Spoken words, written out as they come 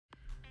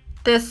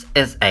This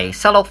is a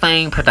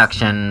Cellophane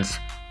Productions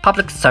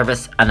public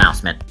service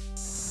announcement.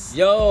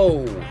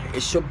 Yo,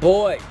 it's your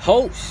boy,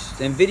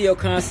 host and video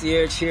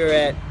concierge here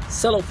at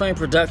Cellophane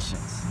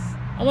Productions.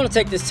 I want to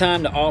take this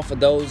time to offer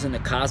those in the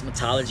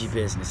cosmetology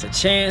business a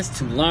chance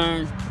to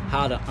learn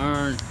how to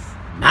earn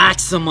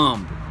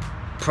maximum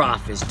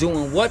profits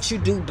doing what you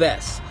do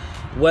best,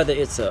 whether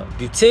it's a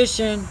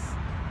beautician,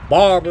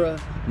 barber,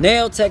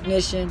 nail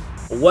technician,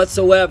 or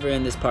whatsoever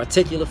in this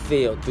particular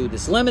field through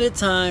this limited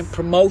time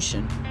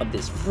promotion of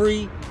this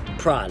free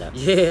product.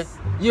 Yeah,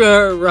 you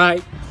heard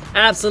right.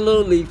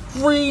 Absolutely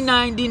free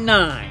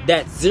 99.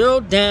 That's zero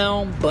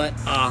down but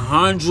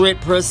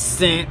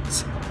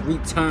 100%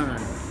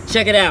 return.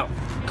 Check it out.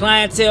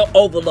 Clientele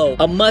Overload,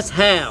 a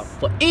must-have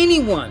for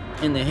anyone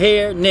in the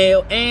hair,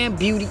 nail, and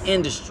beauty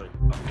industry.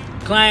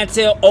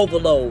 Clientele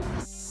Overload.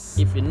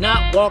 If you're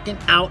not walking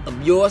out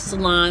of your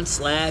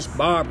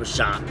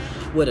salon/barbershop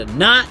with a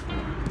knot,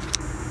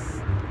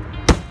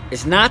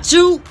 it's not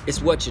you,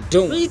 it's what you're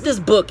doing. Read this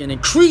book and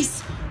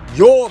increase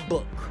your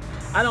book.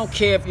 I don't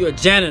care if you're a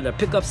janitor,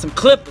 pick up some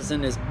clippers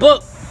in this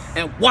book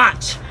and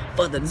watch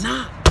for the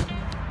knot.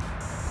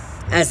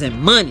 As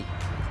in money,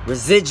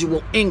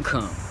 residual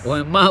income, or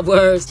in my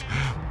words,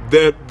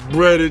 that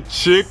breaded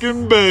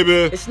chicken,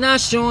 baby. It's not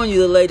showing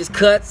you the latest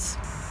cuts,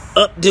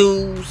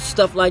 updos,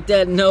 stuff like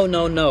that. No.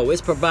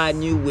 It's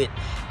providing you with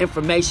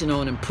information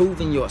on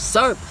improving your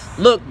service.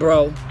 Look,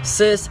 bro,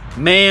 sis,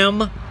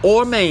 ma'am,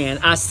 or man,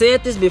 I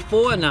said this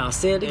before and I'll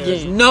say it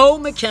again. No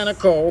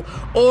mechanical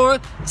or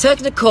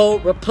technical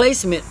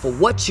replacement for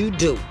what you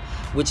do,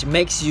 which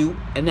makes you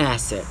an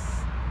asset.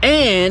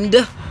 And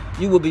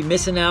you will be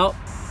missing out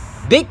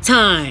big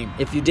time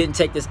if you didn't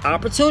take this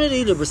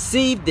opportunity to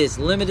receive this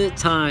limited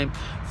time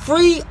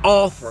free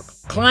offer.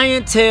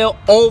 Clientele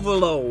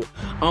Overload.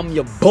 I'm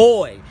your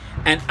boy,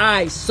 and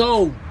I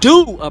so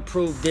do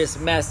approve this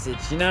message.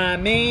 You know what I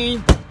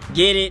mean?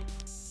 Get it?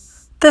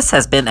 This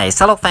has been a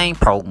Cellophane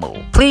Pro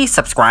move. Please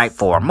subscribe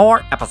for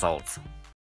more episodes.